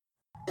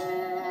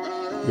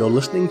You're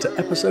listening to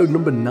episode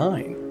number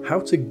 9,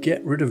 how to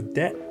get rid of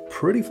debt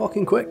pretty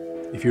fucking quick.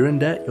 If you're in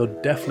debt, you're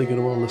definitely going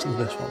to want to listen to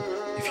this one.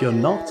 If you're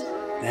not,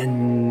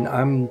 then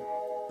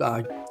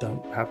I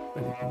don't have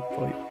anything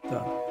for you.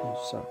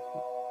 Sorry.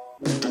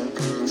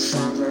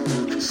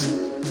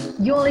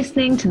 You're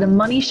listening to the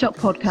Money Shot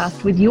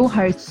podcast with your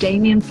host,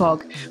 Damien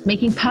Fogg,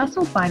 making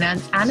personal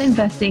finance and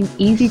investing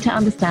easy to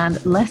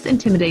understand, less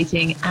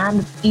intimidating,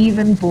 and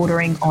even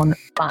bordering on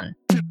fun.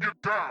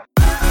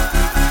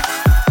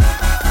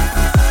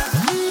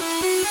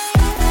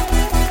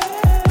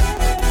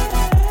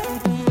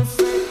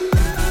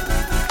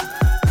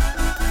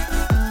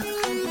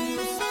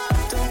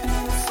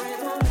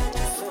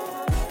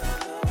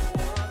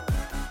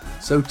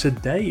 So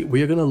today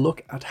we are going to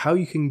look at how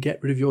you can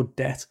get rid of your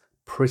debt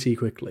pretty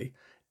quickly.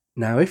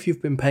 Now, if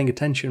you've been paying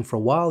attention for a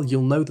while,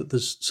 you'll know that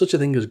there's such a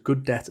thing as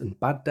good debt and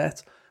bad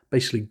debt.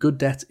 Basically, good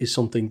debt is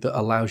something that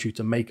allows you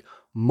to make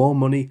more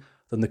money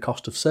than the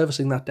cost of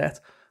servicing that debt.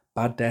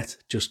 Bad debt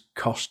just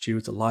costs you,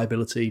 it's a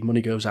liability,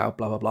 money goes out,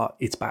 blah, blah, blah,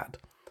 it's bad.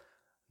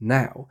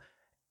 Now,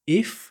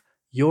 if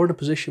you're in a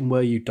position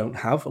where you don't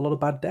have a lot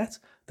of bad debt,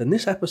 then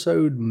this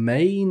episode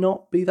may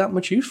not be that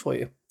much use for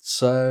you.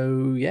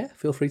 So yeah,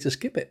 feel free to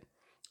skip it.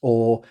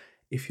 Or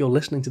if you're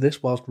listening to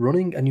this whilst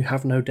running and you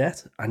have no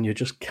debt and you're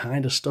just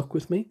kind of stuck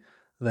with me,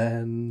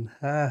 then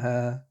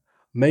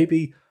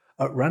maybe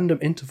at random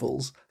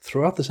intervals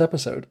throughout this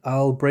episode,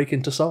 I'll break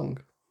into song.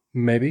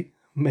 Maybe,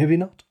 maybe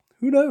not.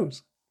 Who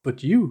knows?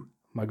 But you,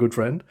 my good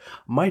friend,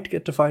 might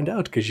get to find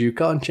out because you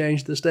can't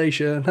change the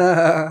station.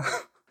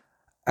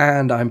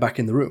 And I'm back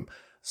in the room.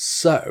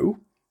 So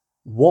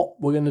what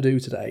we're going to do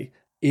today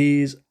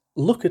is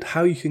look at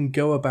how you can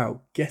go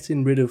about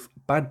getting rid of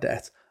bad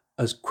debt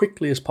as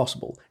quickly as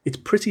possible. It's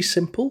pretty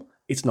simple.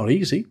 It's not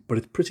easy, but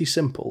it's pretty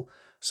simple.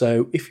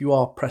 So if you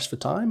are pressed for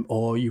time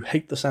or you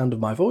hate the sound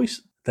of my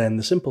voice, then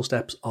the simple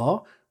steps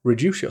are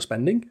reduce your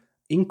spending,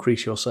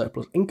 increase your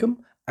surplus income,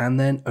 and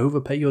then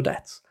overpay your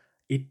debts.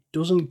 It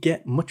doesn't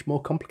get much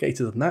more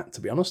complicated than that,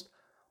 to be honest.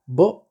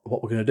 But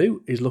what we're going to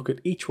do is look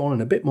at each one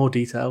in a bit more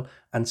detail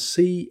and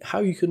see how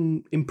you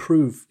can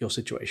improve your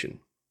situation.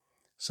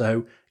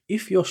 So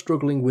if you're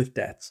struggling with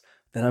debts,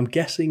 then I'm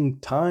guessing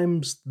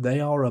times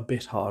they are a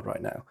bit hard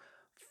right now.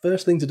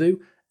 First thing to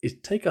do is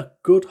take a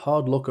good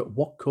hard look at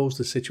what caused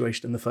the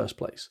situation in the first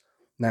place.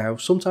 Now,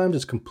 sometimes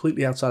it's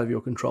completely outside of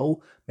your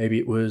control. Maybe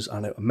it was,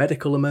 a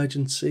medical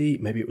emergency.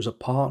 Maybe it was a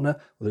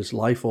partner, whether it's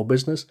life or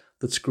business,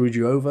 that screwed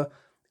you over.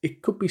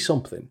 It could be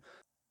something.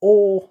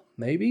 Or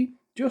maybe,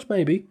 just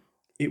maybe,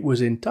 it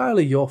was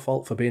entirely your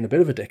fault for being a bit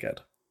of a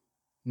dickhead.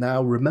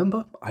 Now,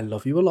 remember, I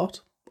love you a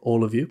lot.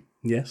 All of you.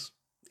 Yes,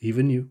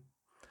 even you.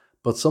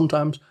 But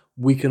sometimes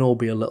we can all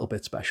be a little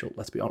bit special,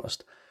 let's be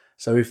honest.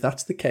 So if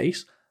that's the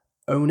case,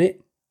 own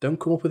it. Don't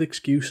come up with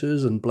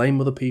excuses and blame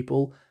other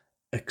people.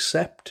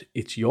 Accept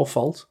it's your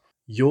fault.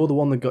 You're the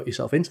one that got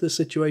yourself into this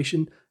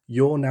situation.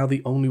 You're now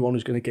the only one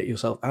who's going to get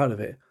yourself out of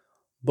it.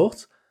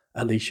 But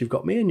at least you've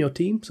got me and your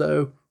team,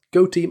 so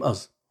go team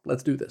us.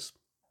 Let's do this.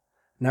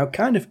 Now,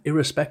 kind of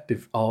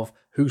irrespective of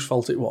whose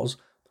fault it was,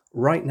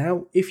 right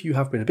now, if you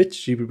have been a bit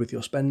stupid with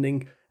your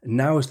spending,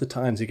 now is the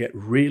time to get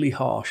really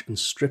harsh and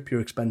strip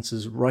your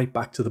expenses right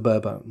back to the bare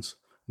bones.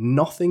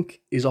 Nothing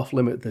is off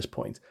limit at this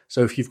point.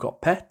 So if you've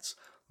got pets,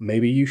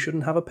 maybe you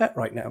shouldn't have a pet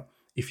right now.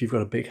 If you've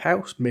got a big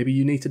house, maybe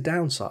you need to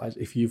downsize.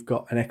 If you've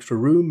got an extra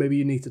room, maybe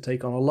you need to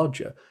take on a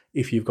lodger.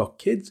 If you've got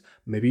kids,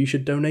 maybe you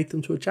should donate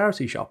them to a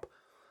charity shop.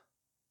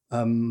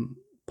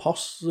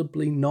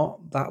 Possibly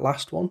not that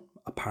last one.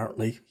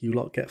 Apparently, you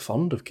lot get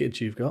fond of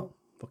kids you've got.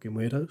 Fucking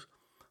weirdos.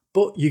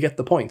 But you get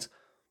the point.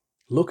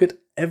 Look at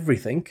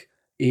everything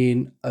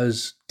in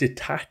as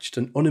detached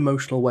and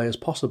unemotional way as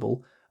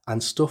possible,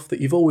 and stuff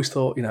that you've always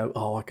thought,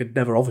 I could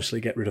never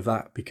obviously get rid of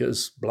that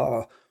because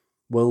blah.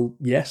 Well,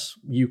 yes,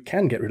 you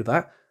can get rid of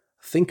that.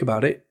 Think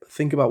about it.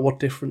 Think about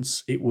what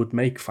difference it would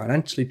make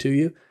financially to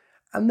you,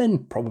 and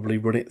then probably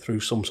run it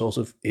through some sort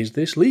of, is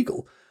this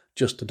legal?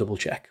 Just to double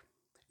check.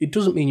 It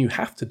doesn't mean you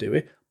have to do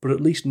it, but at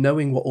least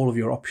knowing what all of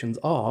your options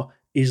are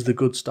is the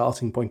good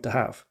starting point to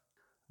have.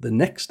 The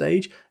next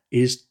stage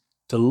is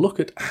to look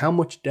at how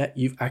much debt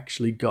you've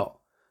actually got.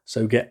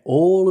 So get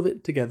all of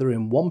it together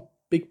in one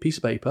big piece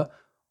of paper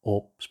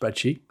or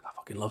spreadsheet. I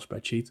fucking love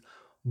spreadsheets.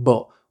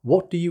 But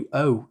what do you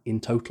owe in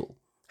total?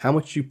 How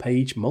much do you pay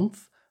each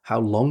month? How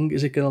long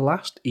is it going to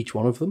last, each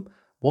one of them?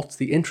 What's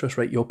the interest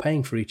rate you're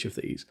paying for each of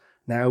these?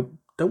 Now,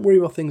 don't worry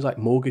about things like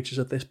mortgages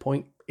at this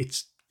point.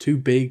 It's too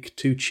big,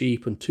 too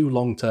cheap, and too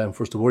long term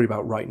for us to worry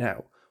about right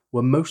now.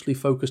 We're mostly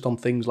focused on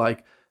things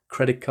like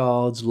credit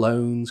cards,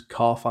 loans,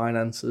 car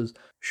finances,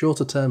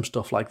 shorter term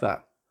stuff like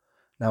that.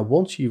 Now,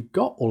 once you've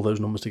got all those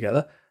numbers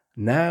together,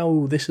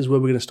 now this is where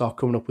we're going to start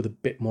coming up with a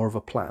bit more of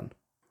a plan.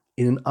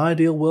 In an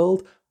ideal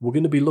world, we're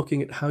going to be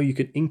looking at how you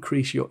can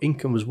increase your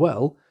income as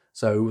well.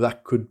 So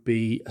that could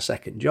be a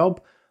second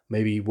job,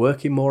 maybe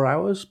working more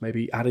hours,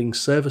 maybe adding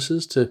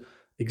services to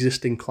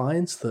existing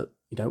clients that,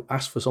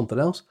 ask for something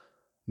else.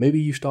 Maybe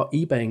you start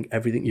eBaying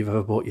everything you've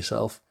ever bought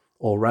yourself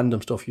or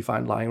random stuff you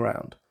find lying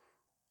around.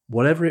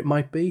 Whatever it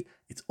might be,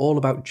 it's all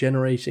about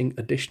generating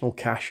additional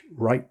cash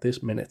right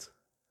this minute.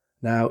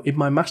 Now, in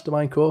my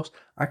mastermind course,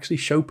 I actually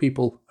show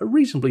people a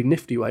reasonably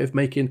nifty way of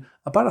making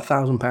about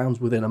 £1,000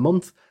 within a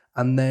month,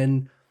 and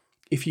then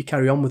if you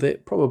carry on with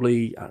it,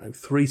 probably, I don't know,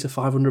 £300 to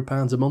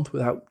 £500 a month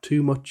without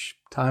too much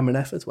time and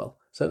effort. Well,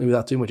 certainly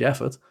without too much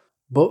effort.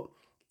 But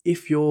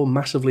if you're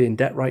massively in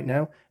debt right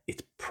now,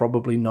 it's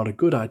probably not a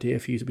good idea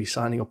for you to be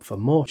signing up for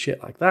more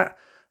shit like that.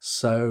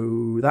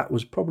 So that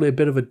was probably a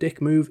bit of a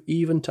dick move,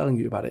 even telling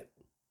you about it.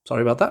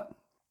 Sorry about that.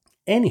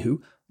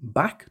 Anywho,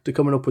 back to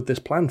coming up with this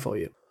plan for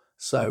you.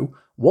 So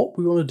what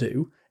we want to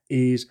do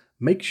is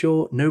make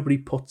sure nobody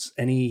puts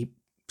any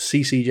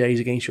CCJs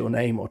against your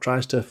name or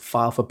tries to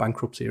file for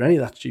bankruptcy or any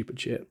of that stupid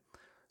shit.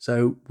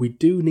 So we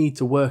do need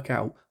to work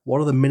out what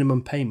are the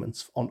minimum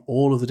payments on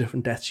all of the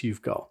different debts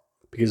you've got,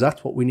 because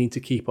that's what we need to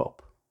keep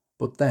up.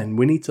 But then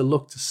we need to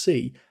look to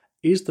see,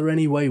 is there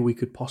any way we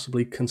could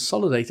possibly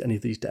consolidate any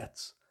of these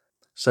debts?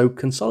 So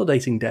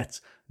consolidating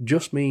debts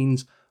just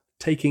means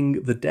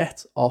taking the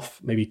debt off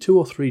maybe 2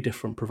 or 3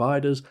 different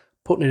providers,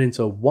 putting it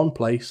into one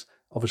place.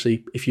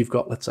 Obviously, if you've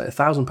got, let's say,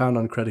 £1,000 on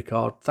a credit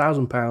card,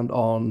 £1,000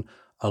 on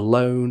a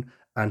loan,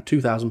 and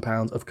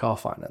 £2,000 of car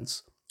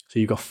finance. So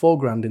you've got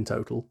 £4,000 in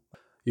total.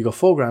 You've got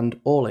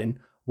 £4,000 all in.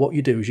 What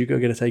you do is you go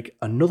get to take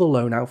another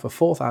loan out for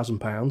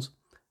 £4,000.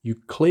 You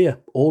clear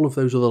all of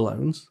those other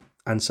loans,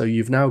 and so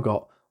you've now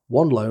got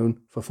one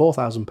loan for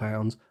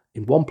 £4,000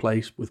 in one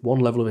place with one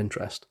level of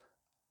interest,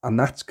 and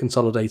that's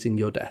consolidating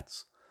your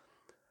debts.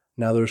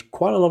 Now, there's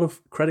quite a lot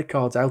of credit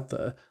cards out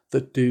there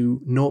that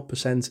do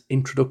 0%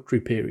 introductory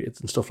periods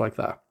and stuff like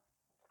that.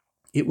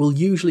 It will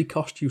usually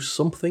cost you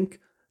something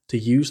to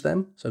use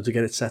them, so to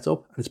get it set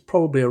up, and it's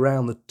probably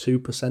around the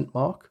 2%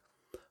 mark.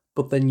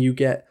 But then you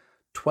get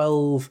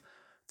 12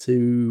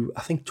 to,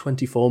 I think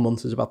 24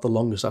 months is about the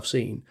longest I've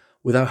seen,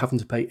 without having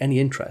to pay any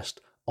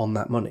interest on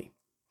that money.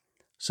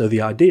 So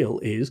the ideal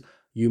is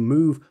you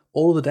move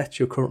all of the debts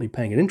you're currently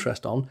paying an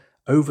interest on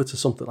over to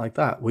something like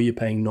that, where you're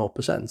paying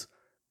 0%.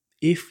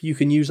 If you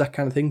can use that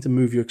kind of thing to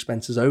move your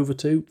expenses over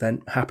to,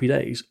 then happy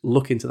days,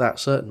 look into that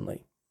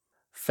certainly.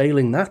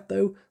 Failing that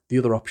though, the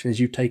other option is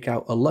you take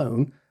out a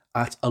loan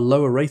at a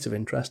lower rate of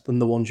interest than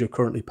the ones you're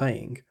currently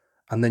paying,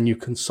 and then you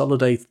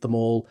consolidate them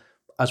all,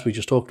 as we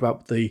just talked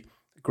about, the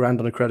 £1,000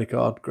 on a credit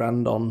card,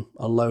 £1,000 on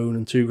a loan,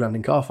 and £2,000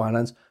 in car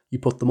finance. You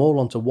put them all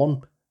onto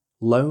one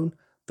loan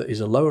that is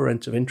a lower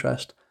rate of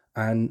interest,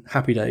 and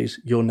happy days,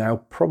 you're now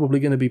probably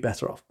going to be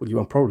better off. Well, you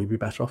won't probably be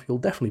better off, you'll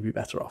definitely be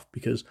better off,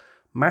 because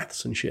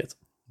maths and shit.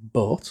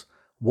 But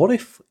what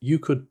if you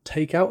could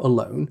take out a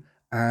loan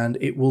and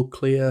it will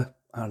clear,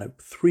 I don't know,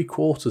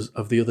 3/4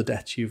 of the other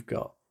debts you've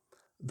got?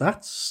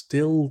 That's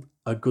still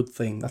a good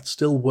thing. That's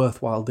still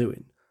worthwhile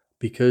doing,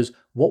 because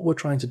what we're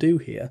trying to do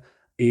here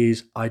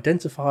is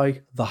identify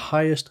the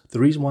highest. The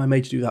reason why I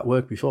made you do that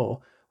work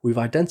before, we've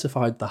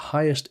identified the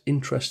highest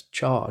interest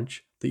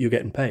charge that you're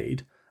getting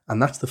paid, and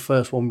that's the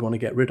first one we want to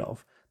get rid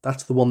of.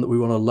 That's the one that we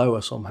want to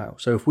lower somehow.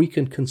 So if we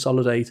can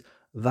consolidate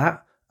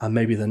that and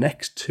maybe the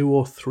next 2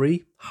 or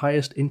 3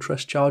 highest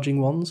interest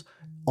charging ones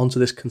onto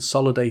this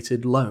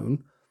consolidated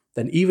loan,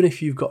 then even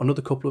if you've got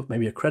another couple of,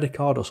 maybe a credit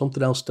card or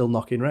something else still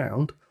knocking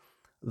around,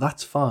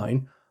 that's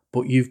fine,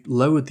 but you've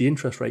lowered the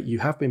interest rate you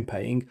have been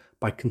paying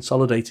by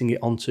consolidating it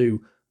onto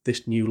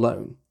this new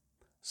loan.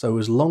 So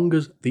as long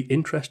as the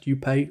interest you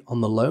pay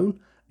on the loan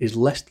is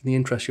less than the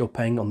interest you're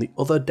paying on the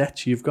other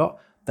debts you've got,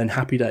 then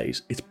happy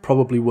days. It's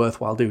probably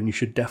worthwhile doing. You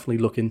should definitely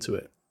look into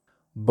it.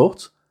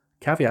 But,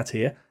 caveat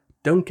here,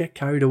 don't get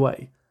carried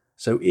away.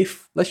 So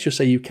if, let's just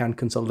say you can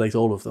consolidate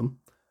all of them,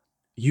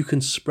 you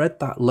can spread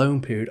that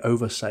loan period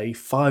over, say,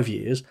 5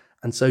 years.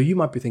 And so you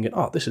might be thinking,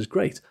 oh, this is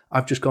great.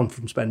 I've just gone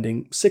from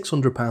spending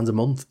 £600 a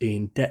month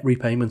in debt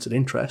repayments and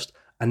interest,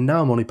 and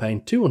now I'm only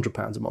paying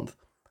 £200 a month.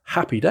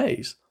 Happy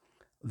days.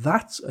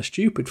 That's a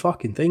stupid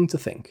fucking thing to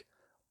think.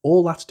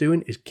 All that's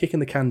doing is kicking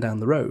the can down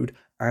the road,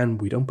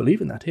 and we don't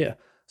believe in that here.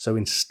 So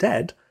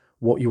instead,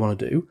 what you want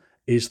to do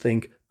is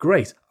think,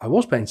 great, I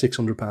was paying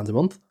 £600 a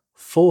month,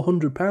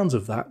 £400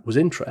 of that was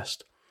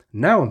interest.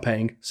 Now I'm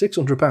paying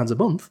 £600 a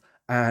month,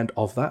 and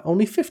of that,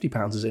 only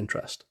 £50 is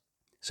interest.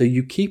 So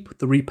you keep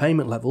the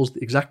repayment levels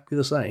exactly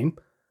the same.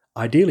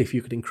 Ideally, if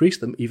you could increase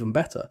them, even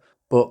better.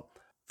 But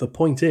the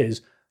point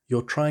is,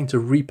 you're trying to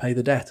repay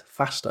the debt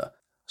faster.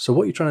 So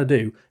what you're trying to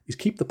do is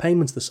keep the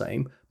payments the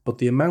same, but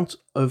the amount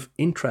of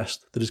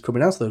interest that is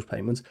coming out of those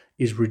payments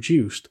is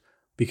reduced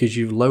because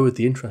you've lowered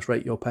the interest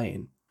rate you're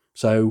paying.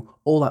 So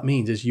all that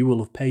means is you will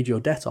have paid your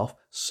debt off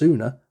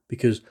sooner,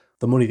 because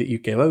the money that you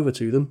gave over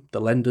to them,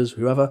 the lenders,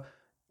 whoever,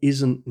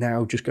 isn't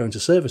now just going to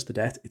service the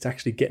debt, it's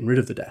actually getting rid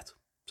of the debt.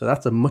 So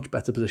that's a much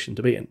better position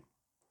to be in.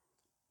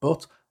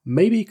 But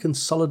maybe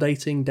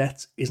consolidating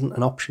debts isn't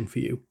an option for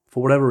you,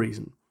 for whatever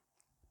reason.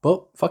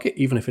 But fuck it,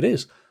 even if it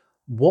is,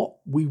 what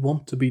we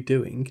want to be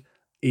doing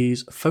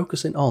is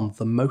focusing on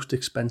the most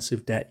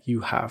expensive debt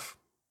you have.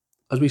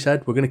 As we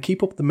said, we're going to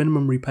keep up the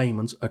minimum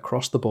repayments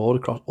across the board,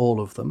 across all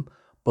of them,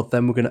 but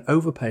then we're going to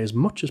overpay as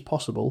much as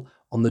possible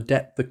on the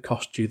debt that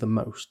costs you the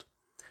most.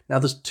 Now,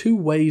 there's two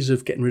ways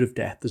of getting rid of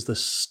debt. There's the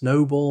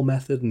snowball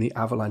method and the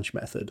avalanche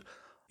method.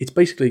 It's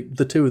basically,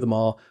 the two of them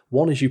are,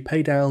 one is you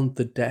pay down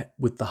the debt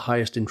with the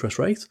highest interest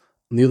rate,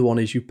 and the other one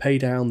is you pay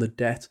down the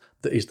debt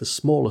that is the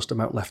smallest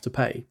amount left to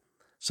pay.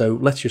 So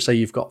let's just say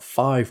you've got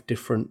 5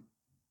 different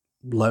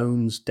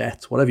loans,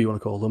 debts, whatever you want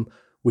to call them.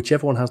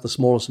 Whichever one has the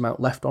smallest amount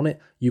left on it,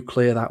 you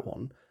clear that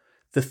one.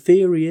 The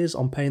theory is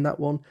on paying that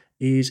one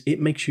is it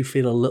makes you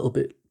feel a little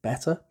bit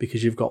better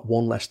because you've got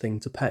one less thing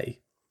to pay.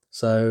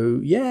 So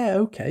yeah,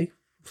 okay,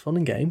 fun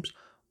and games,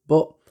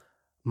 but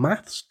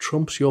maths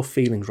trumps your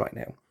feelings right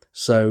now.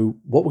 So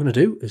what we're going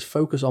to do is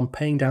focus on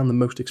paying down the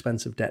most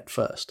expensive debt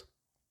first.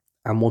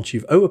 And once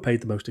you've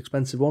overpaid the most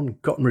expensive one,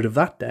 gotten rid of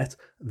that debt,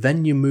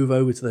 then you move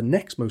over to the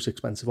next most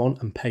expensive one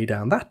and pay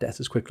down that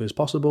debt as quickly as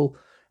possible.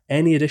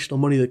 Any additional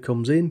money that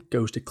comes in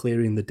goes to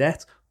clearing the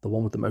debt, the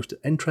one with the most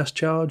interest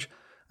charge,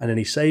 and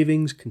any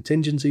savings,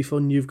 contingency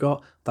fund you've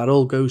got, that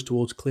all goes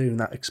towards clearing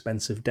that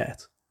expensive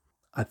debt.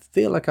 I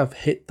feel like I've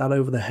hit that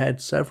over the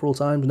head several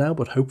times now,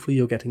 but hopefully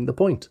you're getting the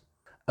point.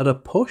 At a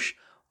push,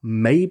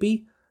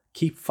 maybe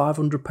keep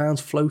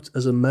 £500 float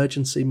as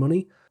emergency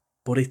money,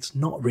 but it's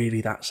not really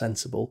that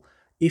sensible.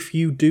 If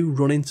you do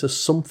run into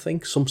some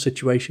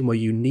situation where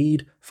you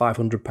need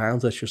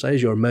 £500, let's just say,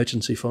 as your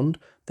emergency fund,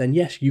 then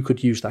yes, you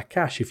could use that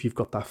cash if you've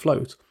got that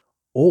float.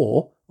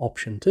 Or,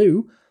 option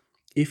 2,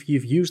 if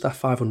you've used that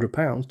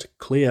 £500 to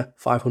clear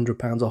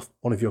 £500 off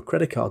one of your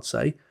credit cards,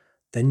 say,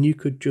 then you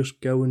could just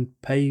go and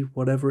pay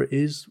whatever it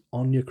is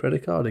on your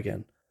credit card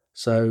again.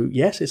 So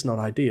yes, it's not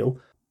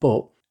ideal,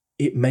 but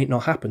it may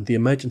not happen. The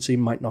emergency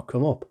might not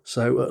come up.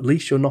 So at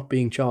least you're not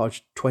being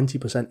charged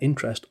 20%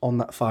 interest on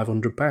that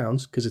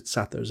 £500 because it's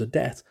sat there as a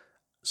debt.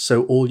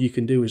 So all you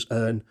can do is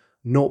earn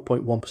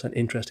 0.1%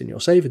 interest in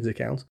your savings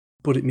account,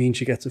 but it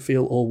means you get to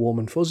feel all warm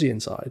and fuzzy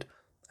inside.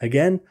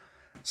 Again,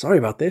 sorry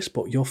about this,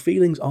 but your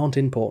feelings aren't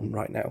important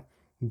right now.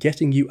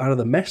 Getting you out of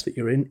the mess that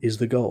you're in is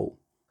the goal.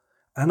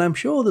 And I'm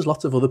sure there's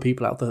lots of other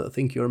people out there that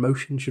think your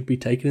emotions should be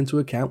taken into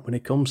account when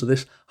it comes to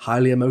this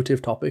highly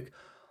emotive topic,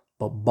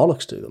 but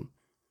bollocks to them.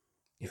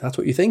 If that's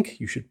what you think,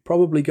 you should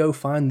probably go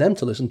find them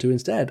to listen to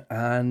instead,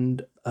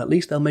 and at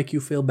least they'll make you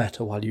feel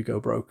better while you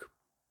go broke.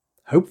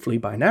 Hopefully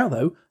by now,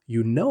 though,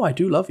 you know I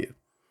do love you.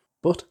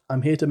 But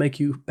I'm here to make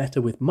you better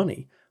with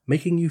money.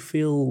 Making you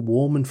feel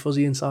warm and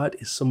fuzzy inside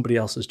is somebody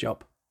else's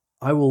job.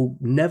 I will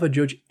never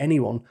judge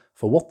anyone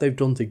for what they've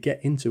done to get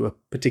into a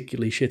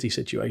particularly shitty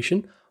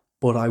situation,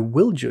 but I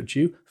will judge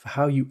you for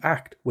how you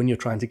act when you're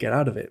trying to get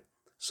out of it.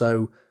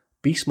 So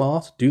be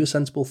smart, do the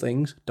sensible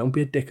things, don't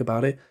be a dick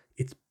about it.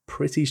 It's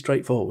pretty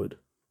straightforward.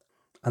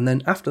 And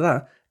then after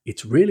that,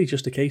 it's really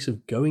just a case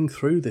of going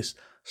through this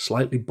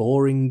slightly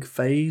boring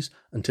phase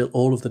until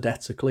all of the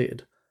debts are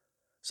cleared.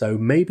 So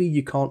maybe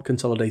you can't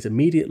consolidate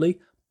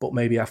immediately, but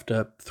maybe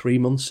after 3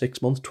 months,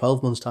 6 months,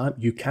 12 months time,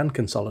 you can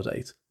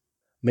consolidate.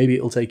 Maybe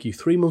it'll take you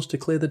 3 months to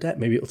clear the debt,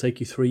 maybe it'll take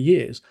you 3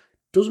 years.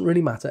 Doesn't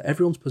really matter,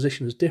 everyone's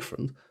position is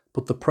different,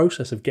 but the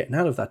process of getting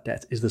out of that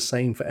debt is the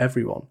same for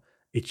everyone.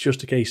 It's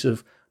just a case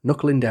of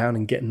knuckling down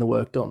and getting the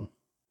work done.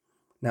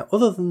 Now,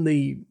 other than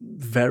the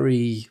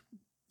very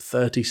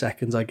 30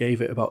 seconds I gave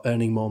it about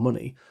earning more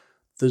money,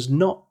 there's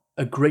not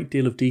a great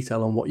deal of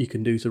detail on what you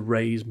can do to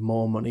raise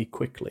more money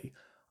quickly.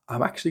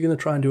 I'm actually going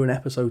to try and do an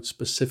episode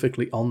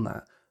specifically on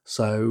that.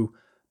 So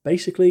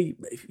basically,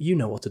 you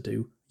know what to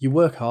do. You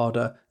work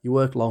harder, you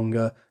work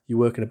longer, you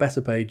work in a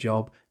better paid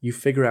job, you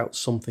figure out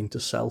something to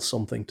sell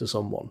something to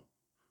someone.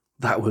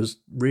 That was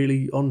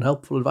really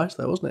unhelpful advice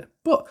there, wasn't it?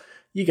 But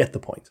you get the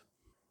point.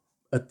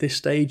 At this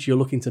stage, you're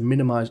looking to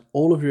minimize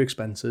all of your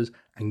expenses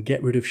and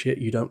get rid of shit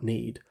you don't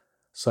need.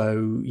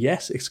 So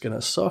yes, it's going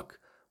to suck,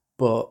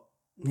 but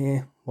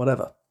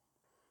whatever.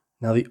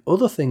 Now, the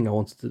other thing I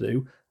wanted to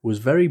do was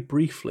very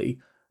briefly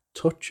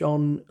touch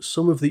on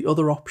some of the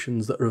other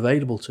options that are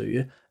available to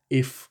you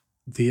if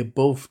the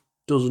above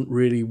doesn't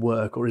really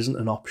work or isn't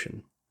an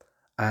option.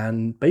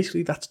 And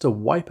basically that's to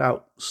wipe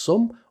out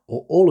some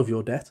or all of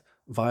your debt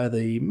via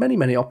the many,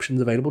 many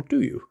options available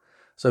to you.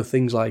 So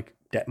things like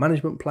debt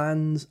management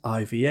plans,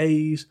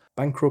 IVAs,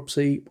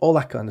 bankruptcy, all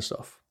that kind of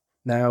stuff.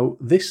 Now,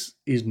 this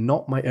is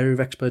not my area of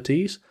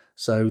expertise,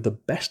 so the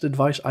best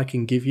advice I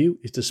can give you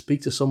is to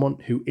speak to someone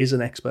who is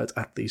an expert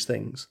at these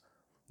things.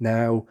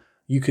 Now,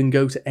 you can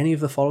go to any of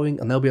the following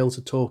and they'll be able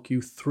to talk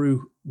you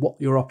through what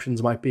your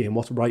options might be and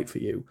what's right for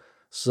you.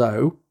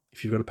 So,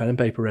 if you've got a pen and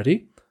paper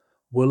ready,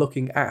 we're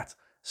looking at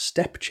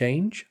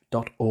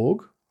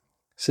stepchange.org,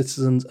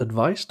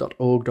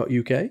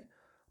 citizensadvice.org.uk,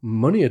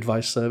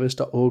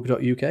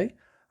 moneyadviceservice.org.uk,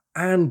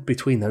 and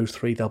between those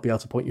three, they'll be able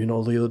to point you in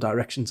all the other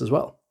directions as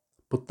well.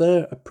 But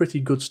they're a pretty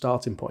good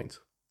starting point.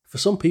 For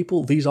some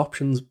people, these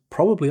options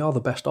probably are the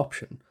best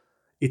option.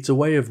 It's a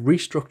way of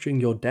restructuring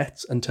your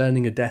debts and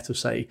turning a debt of,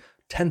 say,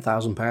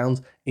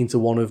 £10,000 into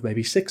one of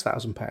maybe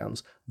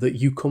 £6,000 that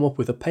you come up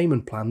with a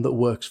payment plan that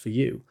works for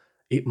you.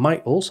 It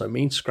might also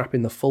mean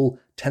scrapping the full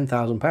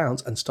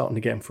 £10,000 and starting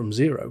again from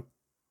zero.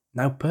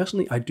 Now,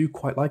 personally, I do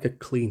quite like a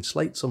clean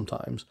slate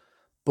sometimes,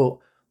 but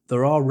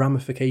there are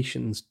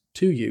ramifications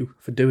to you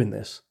for doing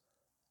this.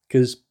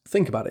 Because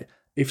think about it,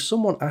 If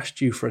someone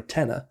asked you for a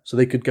tenner so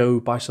they could go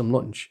buy some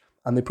lunch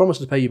and they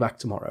promised to pay you back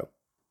tomorrow,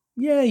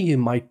 yeah, you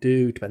might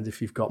do. Depends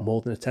if you've got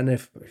more than a tenner,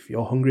 if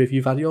you're hungry, if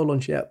you've had your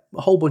lunch yet,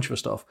 a whole bunch of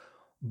stuff.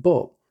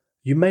 But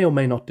you may or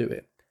may not do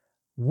it.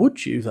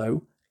 Would you,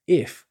 though,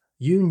 if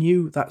you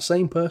knew that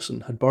same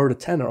person had borrowed a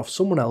tenner off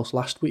someone else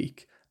last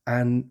week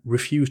and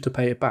refused to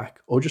pay it back,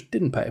 or just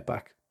didn't pay it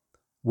back?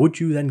 Would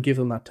you then give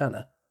them that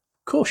tenner?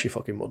 Of course you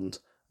fucking wouldn't.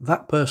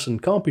 That person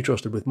can't be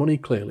trusted with money,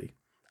 clearly.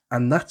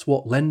 And that's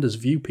what lenders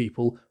view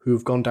people who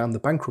have gone down the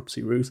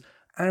bankruptcy route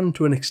and,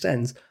 to an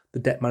extent, the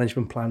debt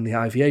management plan, the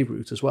IVA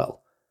route as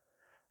well.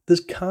 There's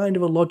kind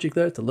of a logic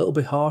there. It's a little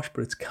bit harsh,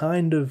 but it's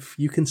kind of,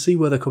 you can see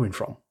where they're coming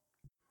from.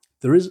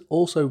 There is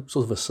also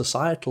sort of a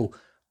societal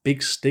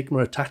big stigma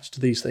attached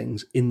to these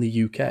things in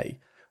the UK.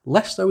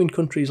 Less so in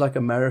countries like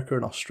America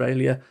and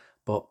Australia,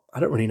 but I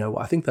don't really know.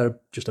 I think they're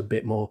just a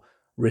bit more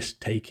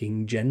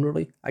risk-taking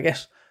generally. I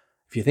guess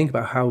if you think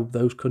about how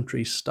those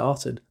countries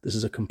started, this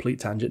is a complete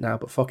tangent now,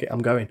 but fuck it,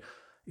 I'm going.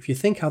 If you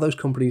think how those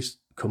countries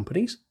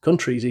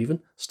even,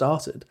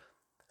 started,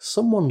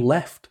 someone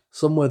left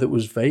somewhere that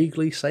was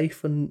vaguely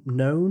safe and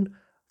known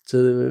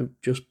to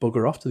just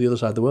bugger off to the other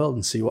side of the world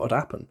and see what would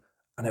happen.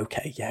 And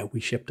okay, yeah, we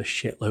shipped a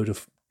shitload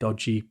of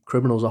dodgy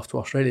criminals off to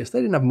Australia, so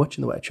they didn't have much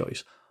in the way of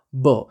choice.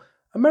 But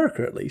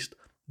America, at least,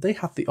 they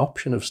had the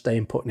option of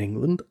staying put in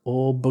England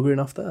or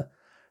buggering off there.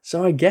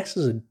 So I guess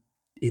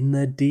in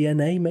their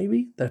DNA,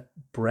 maybe, they're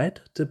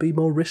bred to be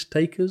more risk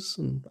takers,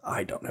 and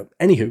I don't know.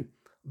 Anywho,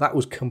 that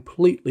was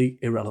completely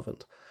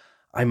irrelevant.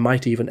 I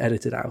might even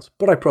edit it out,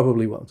 but I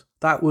probably won't.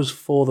 That was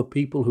for the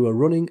people who are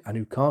running and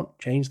who can't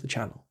change the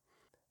channel.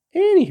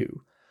 Anywho,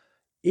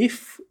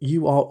 if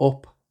you are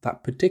up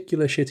that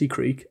particular shitty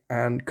creek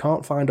and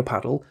can't find a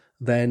paddle,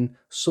 then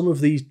some of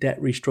these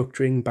debt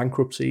restructuring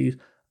bankruptcies,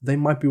 they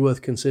might be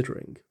worth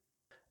considering.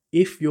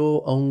 If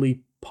you're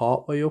only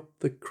partway up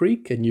the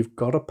creek and you've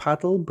got a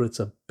paddle, but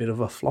it's a bit of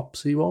a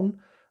flopsy one,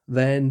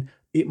 then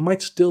it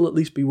might still at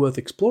least be worth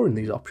exploring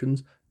these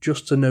options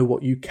just to know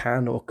what you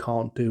can or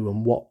can't do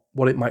and what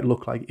it might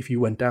look like if you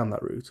went down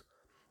that route.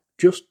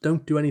 Just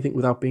don't do anything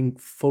without being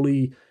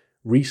fully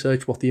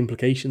researched what the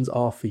implications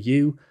are for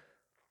you.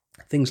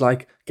 Things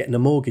like getting a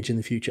mortgage in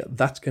the future,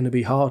 that's going to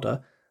be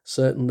harder.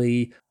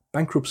 Certainly,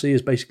 bankruptcy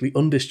is basically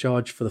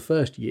undischarged for the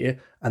first year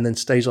and then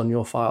stays on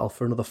your file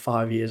for another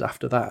 5 years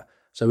after that.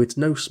 So it's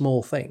no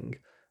small thing.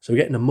 So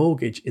getting a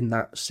mortgage in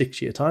that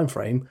 6-year time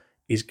frame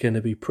is going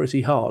to be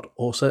pretty hard,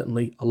 or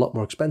certainly a lot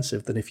more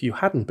expensive than if you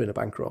hadn't been a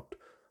bankrupt.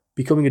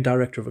 Becoming a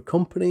director of a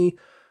company,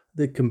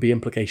 there can be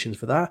implications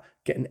for that.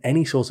 Getting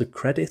any sort of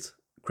credit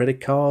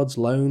cards,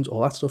 loans,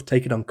 all that stuff,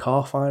 taking on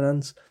car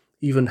finance,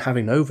 even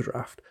having an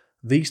overdraft.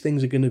 These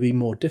things are going to be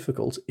more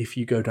difficult if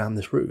you go down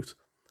this route.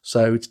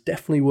 So it's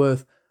definitely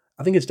worth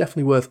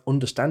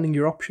understanding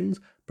your options,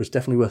 but it's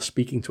definitely worth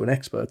speaking to an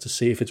expert to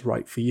see if it's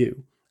right for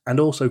you. And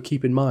also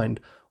keep in mind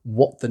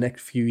what the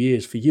next few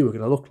years for you are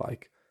going to look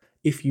like.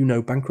 If you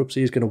know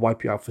bankruptcy is going to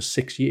wipe you out for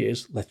 6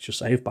 years, let's just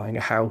say of buying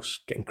a house,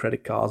 getting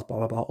credit cards, blah,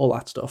 blah, blah, all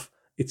that stuff,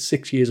 it's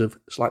 6 years of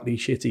slightly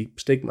shitty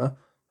stigma.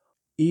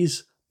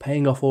 Is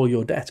paying off all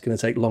your debt going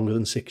to take longer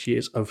than 6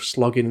 years of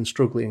slogging and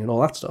struggling and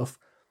all that stuff?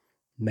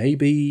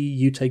 Maybe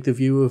you take the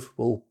view of,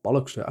 well,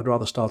 bollocks, I'd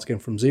rather start again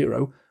from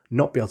zero,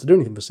 not be able to do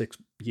anything for 6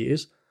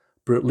 years,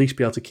 but at least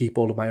be able to keep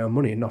all of my own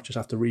money and not just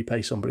have to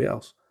repay somebody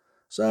else.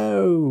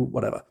 So,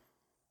 whatever.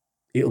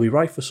 It'll be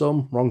right for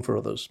some, wrong for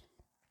others.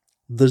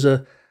 There's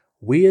a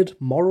weird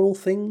moral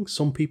thing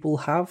some people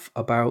have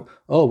about,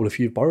 oh, well, if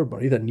you've borrowed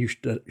money, then you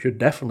should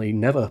definitely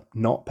never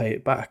not pay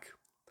it back.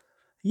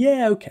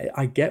 Yeah, okay,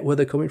 I get where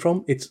they're coming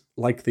from. It's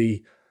like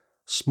the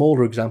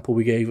smaller example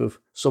we gave of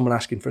someone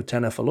asking for a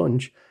tenner for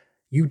lunch.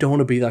 You don't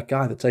want to be that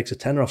guy that takes a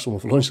tenner off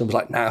someone for lunch and was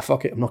like, nah,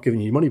 fuck it, I'm not giving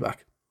you your money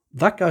back.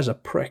 That guy's a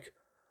prick.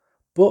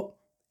 But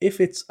if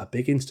it's a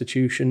big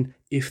institution,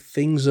 if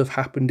things have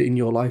happened in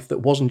your life that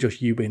wasn't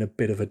just you being a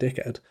bit of a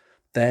dickhead,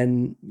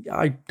 then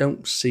I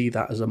don't see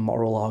that as a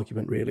moral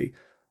argument, really.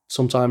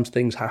 Sometimes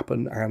things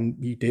happen and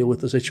you deal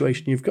with the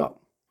situation you've got.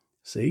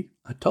 See,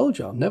 I told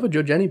you, I'll never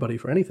judge anybody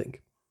for anything.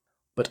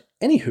 But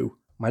anywho,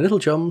 my little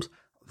chums,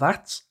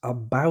 that's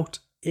about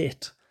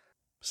it.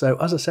 So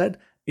as I said,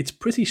 it's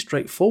pretty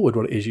straightforward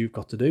what it is you've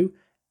got to do.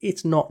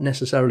 It's not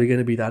necessarily going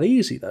to be that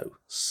easy though.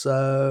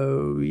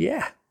 So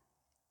yeah,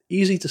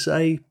 easy to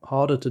say,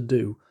 harder to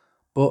do.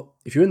 But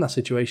if you're in that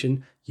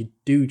situation, you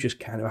do just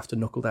kind of have to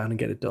knuckle down and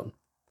get it done.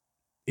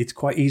 It's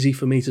quite easy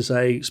for me to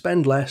say,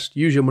 spend less,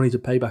 use your money to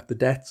pay back the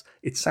debts.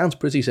 It sounds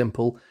pretty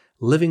simple.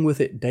 Living with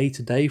it day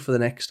to day for the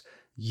next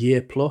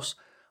year plus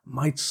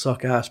might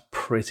suck ass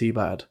pretty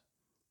bad.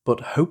 But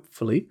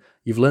hopefully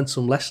you've learned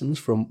some lessons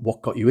from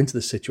what got you into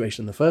this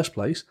situation in the first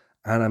place,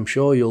 and I'm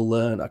sure you'll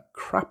learn a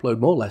crapload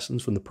more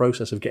lessons from the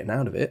process of getting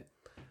out of it.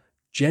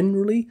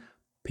 Generally,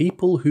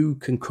 people who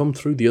can come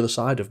through the other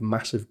side of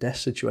massive death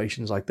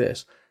situations like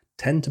this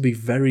tend to be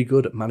very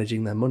good at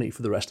managing their money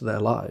for the rest of their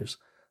lives.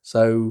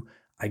 So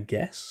I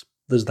guess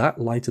there's that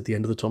light at the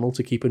end of the tunnel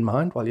to keep in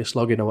mind while you're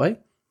slogging away.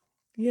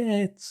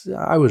 Yeah,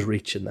 I was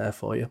reaching there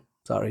for you.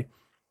 Sorry.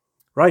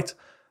 Right,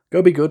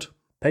 go be good.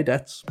 pay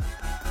debts.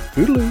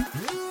 Toodaloo.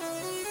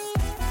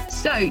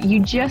 So you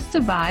just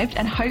survived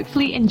and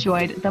hopefully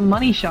enjoyed The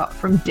Money Shot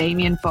from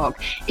Damien Fogg.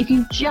 If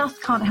you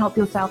just can't help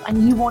yourself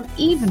and you want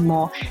even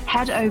more,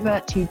 head over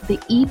to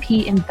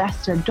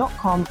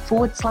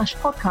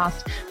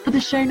theepinvestor.com/podcast for the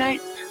show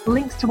notes,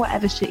 links to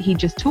whatever shit he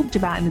just talked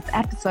about in this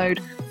episode,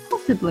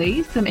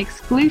 possibly some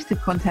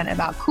exclusive content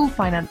about cool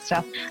finance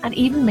stuff, and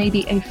even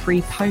maybe a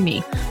free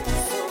pony.